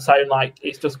it doesn't sound like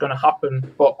it's just going to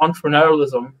happen. But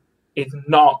entrepreneurialism is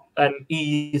not an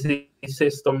easy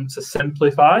system to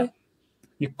simplify.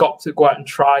 You've got to go out and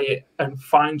try it and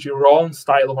find your own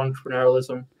style of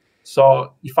entrepreneurialism.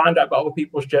 So you find out about other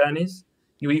people's journeys.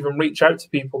 You even reach out to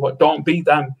people, but don't be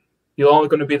them. You're only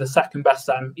going to be the second best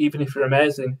them, even if you're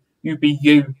amazing. You be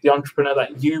you, the entrepreneur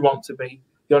that you want to be,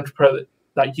 the entrepreneur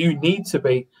that you need to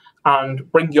be,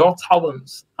 and bring your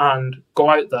talents and go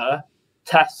out there,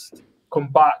 test, come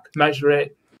back, measure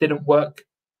it. Didn't work.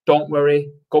 Don't worry.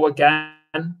 Go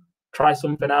again. Try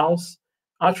something else.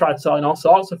 I tried selling all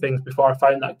sorts of things before I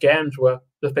found that games were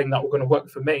the thing that were going to work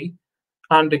for me.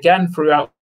 And again,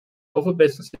 throughout other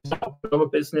businesses, another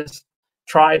business,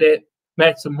 tried it,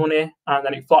 made some money, and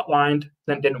then it flatlined,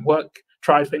 then didn't work,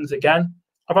 tried things again.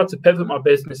 I've had to pivot my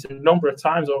business a number of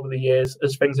times over the years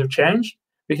as things have changed,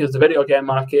 because the video game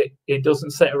market, it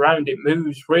doesn't sit around, it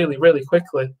moves really, really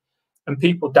quickly. And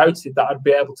people doubted that I'd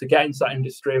be able to get into that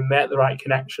industry and make the right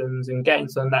connections and get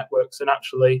into the networks and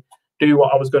actually do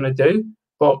what I was going to do.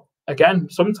 But again,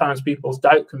 sometimes people's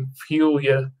doubt can fuel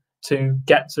you to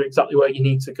get to exactly where you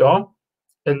need to go.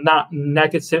 And that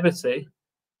negativity,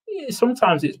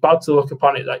 sometimes it's bad to look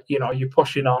upon it that, you're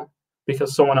pushing on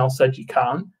because someone else said you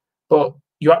can't, but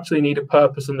you actually need a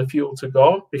purpose and the fuel to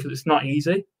go, because it's not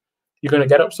easy. You're going to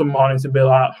get up some mornings and be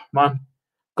like, man,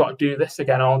 got to do this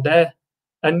again all day.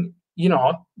 And,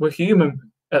 we're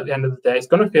human at the end of the day. It's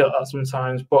going to feel like that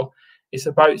sometimes, but it's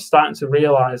about starting to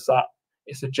realize that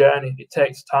it's a journey. It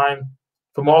takes time.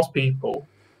 For most people,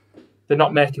 they're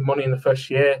not making money in the first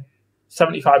year.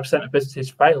 75% of businesses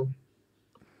fail.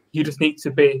 You just need to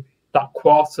be that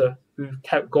quarter who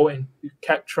kept going, who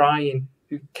kept trying,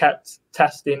 who kept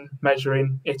testing,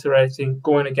 measuring, iterating,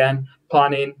 going again,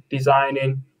 planning,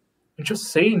 designing, and just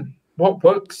seeing what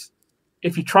works.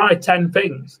 If you try 10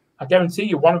 things, I guarantee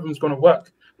you one of them is going to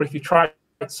work. But if you try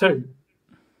 2,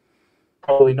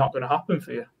 probably not going to happen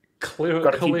for you. Clearly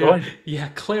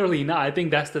not. I think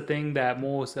that's the thing that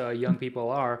most young people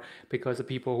are, because the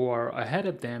people who are ahead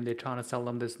of them, they're trying to sell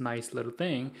them this nice little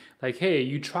thing. Like, hey,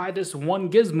 you try this one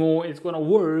gizmo, it's going to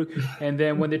work. And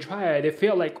then when they try it, they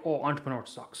feel like, oh, entrepreneur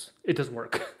sucks. It doesn't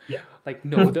work. Yeah. Like,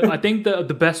 no, I think the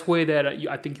best way that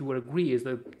I think you would agree is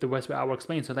the best way I will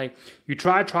explain. So like, you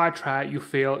try, you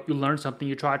fail, you learn something,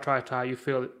 you try, you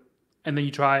fail, and then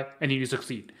you try, and then you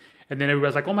succeed. And then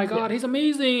everybody's like, oh my God, he's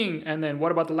amazing. And then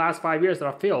what about the last 5 years that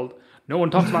I failed? No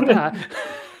one talks about that.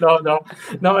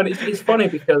 No. And it's funny,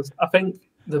 because I think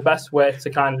the best way to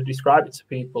kind of describe it to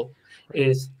people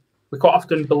is we quite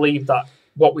often believe that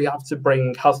what we have to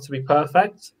bring has to be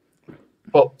perfect.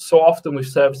 But so often with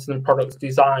services and products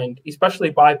designed,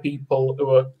 especially by people who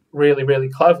are really, really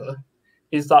clever,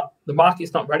 is that the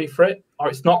market's not ready for it, or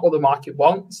it's not what the market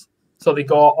wants. So they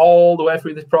go all the way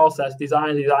through this process,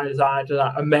 design, to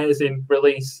that amazing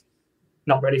release,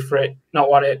 not ready for it, not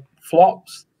what it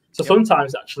flops. So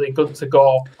sometimes it's actually good to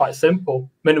go quite simple,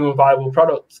 minimum viable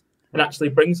product, and actually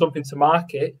bring something to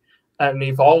market and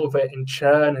evolve it and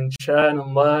churn and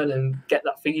learn and get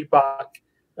that feedback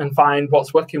and find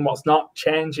what's working, what's not,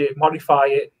 change it, modify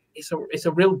it. It's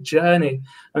a real journey.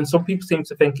 And some people seem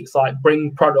to think it's like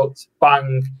bring product,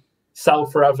 bang, sell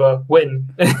forever, win.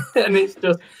 And it's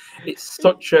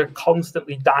such a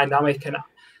constantly dynamic. And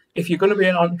if you're going to be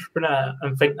an entrepreneur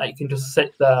and think that you can just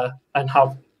sit there and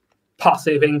have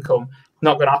passive income,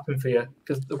 not going to happen for you,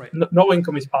 because no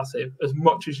income is passive as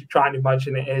much as you try and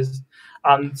imagine it is.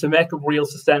 And to make a real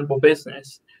sustainable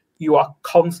business, you are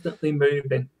constantly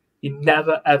moving. You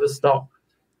never ever stop.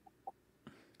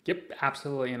 Yep,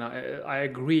 absolutely. I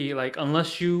agree. Like,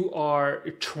 unless you are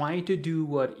trying to do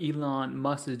what Elon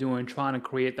Musk is doing, trying to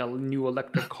create that new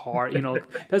electric car,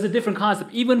 that's a different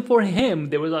concept. Even for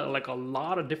him, there was a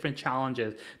lot of different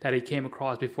challenges that he came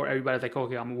across before everybody's like,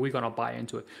 okay, we're going to buy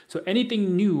into it. So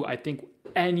anything new, I think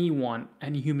any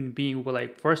human being will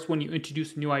first when you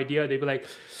introduce a new idea, they'd be like,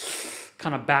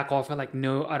 kind of back off and like,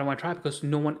 no, I don't want to try it, because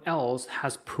no one else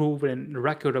has proven the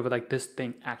record of it, this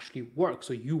thing actually works.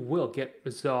 So you will get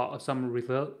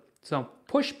some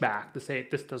pushback to say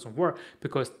this doesn't work,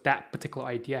 because that particular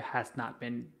idea has not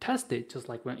been tested. Just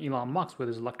like when Elon Musk with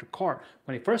his electric car,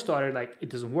 when he first started, it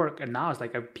doesn't work, and now it's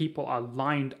people are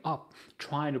lined up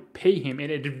trying to pay him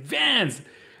in advance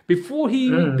before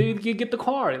they get the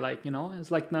car.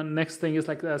 It's like the next thing is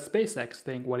the SpaceX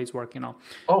thing, what he's working on.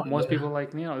 Most people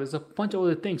there's a bunch of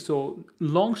other things. So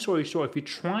long story short, if you're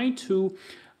trying to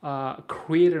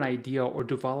create an idea or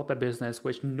develop a business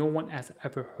which no one has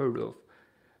ever heard of,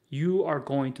 you are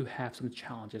going to have some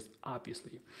challenges,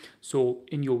 obviously. So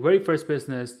in your very first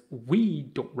business, we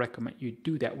don't recommend you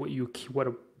do that. What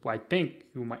I think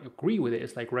you might agree with it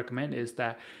is recommend is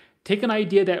that take an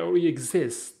idea that already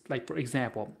exists, for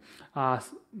example,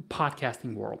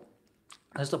 podcasting world.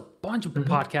 There's a bunch of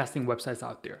podcasting websites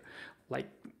out there.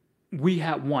 We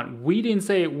have one. We didn't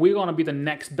say we're going to be the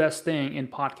next best thing in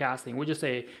podcasting. We just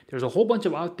say there's a whole bunch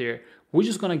of out there. We're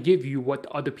just going to give you what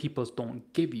other people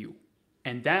don't give you.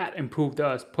 And that improved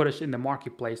us, put us in the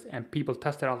marketplace, and people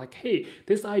tested out hey,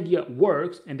 this idea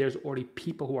works, and there's already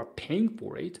people who are paying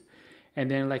for it. And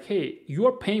then hey,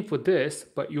 you're paying for this,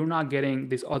 but you're not getting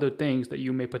these other things that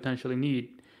you may potentially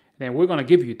need. Then we're going to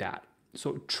give you that.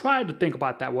 So try to think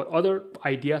about that, what other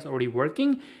ideas are already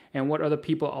working and what other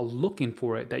people are looking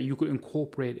for it that you could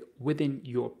incorporate within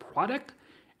your product.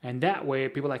 And that way,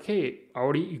 people are like, hey,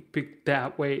 already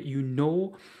that way,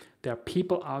 there are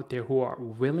people out there who are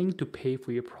willing to pay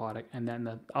for your product, and then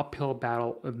the uphill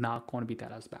battle is not going to be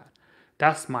that as bad.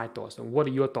 That's my thoughts. And what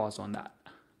are your thoughts on that?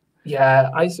 Yeah,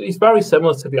 it's very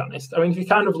similar, to be honest. I mean, if you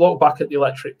kind of look back at the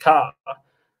electric car,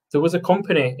 there was a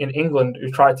company in England who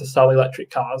tried to sell electric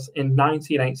cars in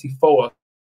 1984.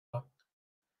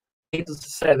 Needless to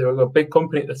say, they were a big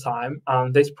company at the time,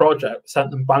 and this project sent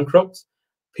them bankrupt.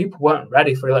 People weren't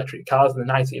ready for electric cars in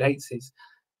the 1980s.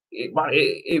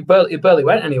 It barely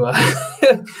went anywhere.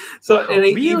 So, Wow,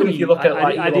 even if you look at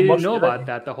like I Elon didn't Musk know today, about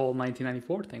that, the whole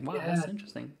 1994 thing. Wow, yeah, that's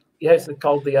interesting. yeah, it's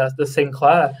called the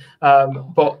Sinclair.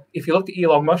 Oh, But if you look at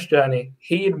Elon Musk's journey,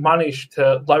 he had managed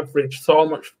to leverage so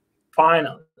much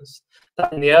finance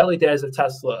that in the early days of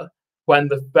Tesla, when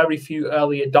the very few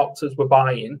early adopters were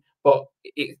buying, but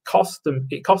it cost him.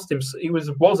 He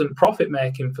wasn't profit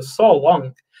making for so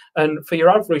long, and for your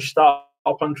average startup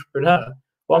entrepreneur,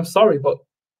 well, I'm sorry, but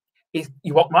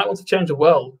you might want to change the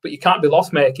world, but you can't be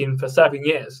loss making for 7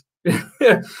 years.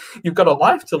 You've got a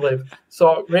life to live.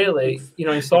 So really, it's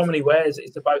in so it's many ways,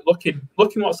 it's about looking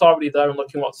what's already there and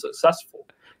looking what's successful.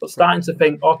 But starting to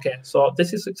think, okay, so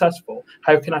this is successful.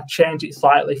 How can I change it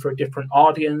slightly for a different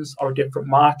audience or a different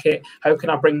market? How can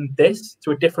I bring this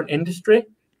to a different industry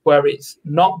where it's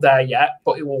not there yet,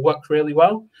 but it will work really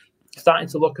well? Starting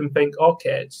to look and think,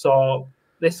 okay, so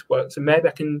this works, and maybe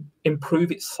I can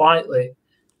improve it slightly.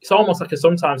 It's almost like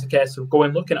sometimes a case of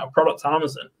going looking at a product on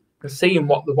Amazon and seeing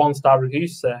what the 1-star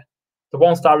reviews say. The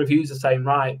 1-star reviews are saying,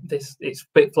 right, it's a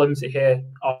bit flimsy here,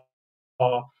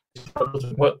 or it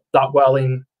doesn't work that well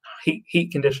in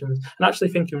heat conditions, and actually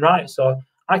thinking, right, so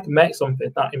I can make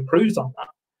something that improves on that.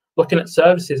 Looking at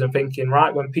services and thinking,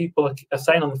 right, when people are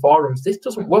saying on the forums, this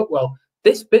doesn't work well,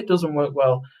 this bit doesn't work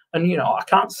well, and I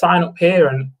can't sign up here,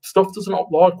 and stuff doesn't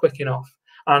upload quick enough,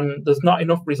 and there's not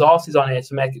enough resources on here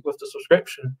to make it worth the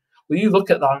subscription. Well, you look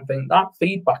at that and think that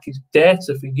feedback is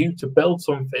data for you to build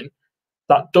something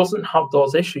that doesn't have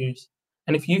those issues.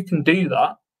 And if you can do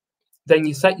that, then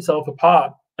you set yourself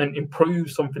apart and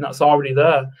improve something that's already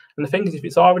there. And the thing is, if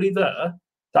it's already there,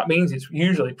 that means it's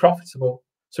usually profitable.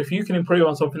 So if you can improve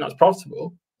on something that's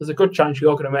profitable, there's a good chance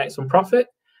you're going to make some profit.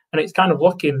 And it's kind of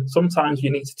looking, sometimes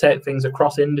you need to take things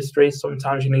across industries,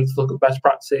 sometimes you need to look at best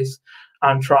practice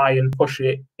and try and push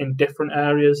it in different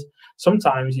areas.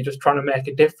 Sometimes you're just trying to make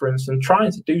a difference and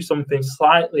trying to do something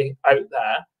slightly out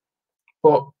there,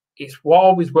 but it's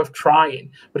always worth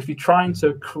trying. But if you're trying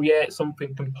to create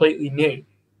something completely new,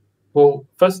 well,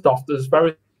 first off, there's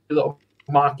very little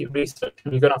market research,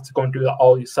 and you're going to have to go and do that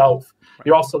all yourself. right.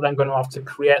 You're also then going to have to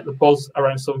create the buzz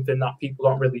around something that people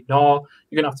don't really know.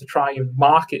 You're going to have to try and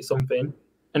market something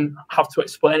and have to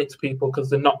explain it to people because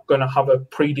they're not going to have a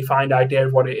predefined idea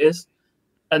of what it is.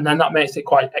 And then that makes it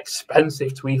quite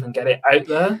expensive to even get it out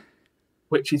there,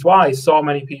 which is why so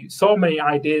many people, so many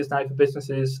ideas now for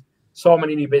businesses, so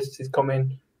many new businesses come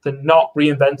in. They're not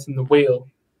reinventing the wheel;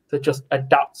 they're just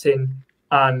adapting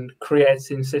and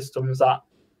creating systems that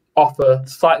offer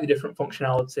slightly different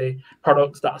functionality,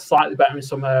 products that are slightly better in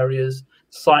some areas,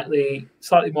 slightly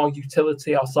more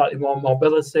utility or slightly more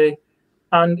mobility.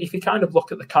 And if you kind of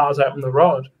look at the cars out on the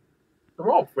road,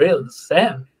 they're all really the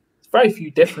same. There's very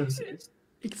few differences.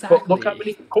 But look how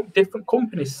Exactly. many different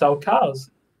companies sell cars,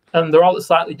 and they're all at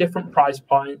slightly different price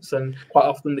points, and quite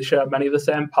often they share many of the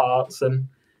same parts. And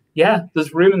yeah,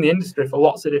 there's room in the industry for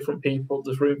lots of different people.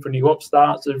 There's room for new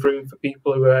upstarts. There's room for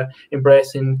people who are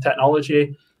embracing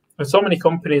technology. And so many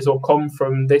companies will come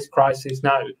from this crisis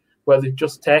now where they've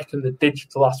just taken the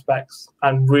digital aspects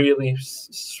and really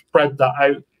spread that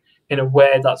out in a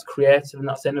way that's creative and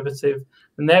that's innovative.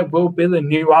 And there will be the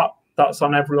new app that's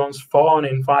on everyone's phone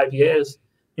in 5 years.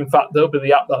 In fact, there'll be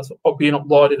the app that's being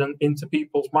uploaded into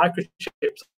people's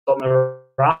microchips on their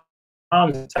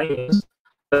arms in 10 years.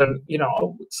 And,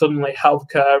 suddenly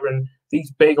healthcare and these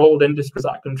big old industries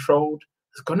that are controlled,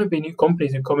 there's going to be new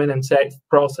companies who come in and take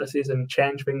processes and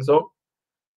change things up.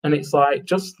 And it's like,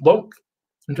 just look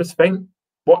and just think,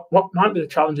 what might be the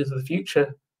challenges of the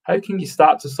future? How can you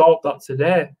start to solve that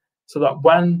today so that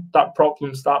when that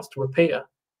problem starts to appear,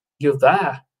 you're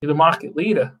there, you're the market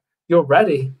leader, you're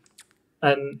ready.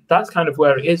 And that's kind of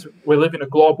where it is. We live in a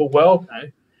global world now,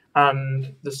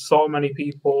 and there's so many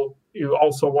people who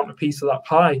also want a piece of that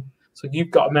pie. So you've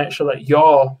got to make sure that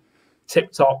you're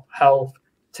tip-top health,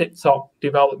 tip-top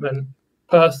development,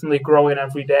 personally growing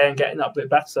every day and getting that bit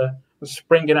better, and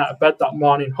springing out of bed that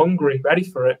morning hungry, ready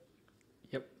for it.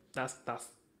 Yep. That's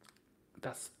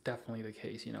definitely the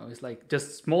case. It's like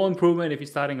just small improvement if you're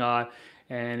starting out,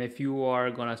 and if you are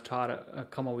gonna try to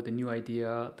come up with a new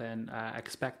idea, then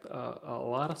expect a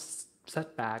lot of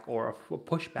setback or a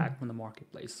pushback from the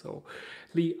marketplace. So,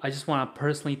 Lee, I just want to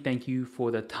personally thank you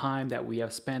for the time that we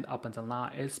have spent up until now.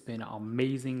 It's been an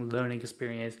amazing learning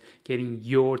experience, getting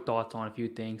your thoughts on a few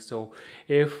things. So,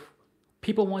 if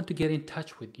people want to get in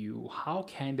touch with you, how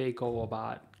can they go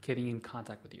about getting in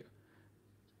contact with you?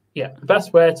 Yeah, the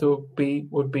best way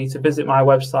would be to visit my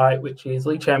website, which is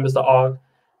leechambers.org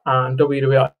and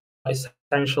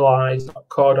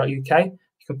www.essentialize.co.uk.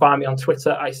 You can find me on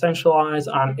Twitter at Essentialize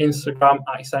and Instagram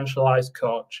at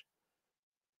EssentializeCoach.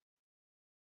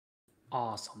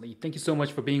 Awesome, Lee. Thank you so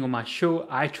much for being on my show.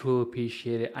 I truly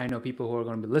appreciate it. I know people who are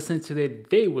going to be listening to it,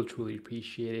 they will truly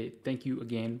appreciate it. Thank you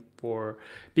again for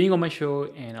being on my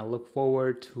show, and I look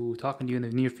forward to talking to you in the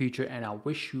near future, and I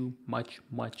wish you much,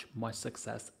 much, much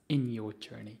success in your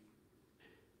journey.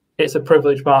 It's a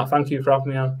privilege, Mark. Thank you for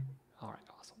having me on.